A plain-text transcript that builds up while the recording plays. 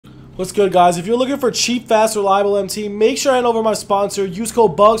What's good, guys? If you're looking for cheap, fast, reliable MT, make sure to head over to my sponsor. Use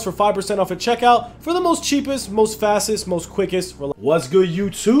code BUGS for 5% off at checkout for the most cheapest, most fastest, most quickest. What's good,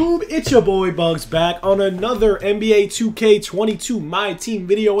 YouTube? It's your boy Bugs back on another NBA 2K22 My Team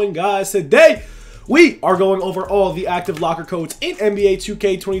video. And guys, today we are going over all the active locker codes in NBA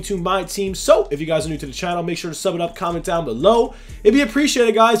 2K22 My Team. So if you guys are new to the channel, make sure to sub it up, comment down below. It'd be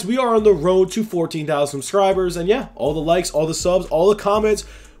appreciated, guys. We are on the road to 14,000 subscribers. And yeah, all the likes, all the subs, all the comments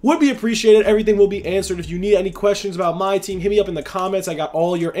would be appreciated. Everything will be answered. If you need any questions about my team, hit me up in the comments. I got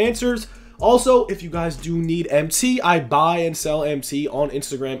all your answers. Also, if you guys do need MT, I buy and sell MT on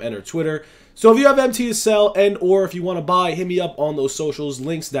Instagram and or Twitter. So if you have MT to sell and or if you want to buy, hit me up on those socials.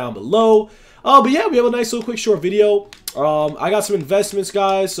 Links down below. But yeah, we have a nice little quick short video. I got some investments,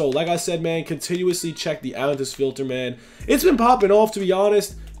 guys. So like I said, man, continuously check the Atlantis filter, man. It's been popping off, to be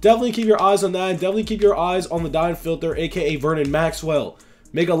honest. Definitely keep your eyes on that. And definitely keep your eyes on the Diamond filter, aka Vernon Maxwell.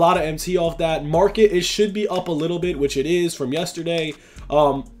 Make a lot of MT off that. Market, it should be up a little bit, which it is from yesterday.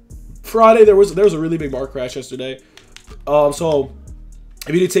 Friday, there was a really big market crash yesterday. So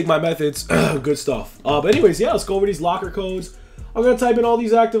if you did take my methods, good stuff. But anyways, yeah, let's go over these locker codes. I'm going to type in all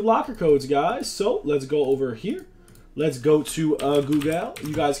these active locker codes, guys. So let's go over here. Let's go to Google.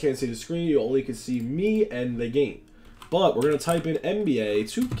 You guys can't see the screen. You only can see me and the game. But we're going to type in NBA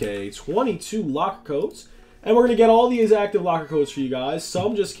 2K22 locker codes. And we're going to get all these active locker codes for you guys.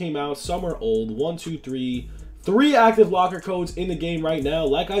 Some just came out. Some are old. 1, 2, 3. 3 active locker codes in the game right now.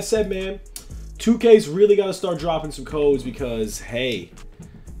 Like I said, man, 2K's really got to start dropping some codes because, hey,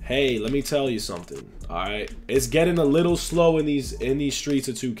 let me tell you something. All right, it's getting a little slow in these streets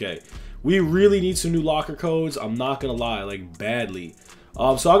of 2K. We really need some new locker codes. I'm not going to lie, like badly.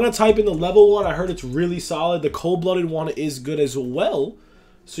 So I'm going to type in the level one. I heard it's really solid. The cold-blooded one is good as well.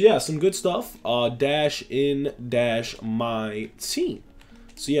 So yeah, some good stuff. Dash in dash my team.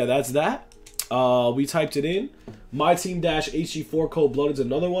 So yeah, that's that. We typed it in. My team dash HG4 cold blooded is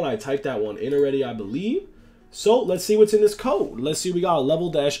another one. I typed that one in already, I believe. So let's see what's in this code. Let's see what we got. Level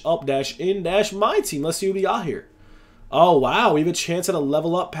dash up dash in dash my team. Let's see what we got here. Oh wow, we have a chance at a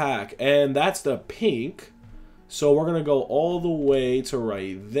level up pack, and that's the pink. So we're gonna go all the way to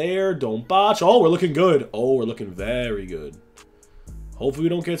right there. Don't botch. Oh, we're looking good. Oh, we're looking very good. Hopefully we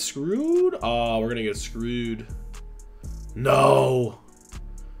don't get screwed. Oh, we're gonna get screwed. No.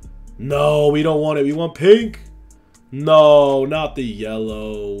 No, we don't want it. We want pink. No, not the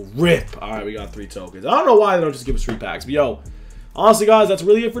yellow. Rip. All right, we got 3 tokens. I don't know why they don't just give us 3 packs. But yo, honestly, guys, that's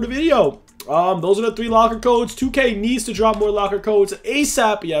really it for the video. Those are the 3 locker codes. 2K needs to drop more locker codes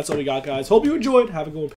ASAP. Yeah, that's all we got, guys. Hope you enjoyed. Have a good one.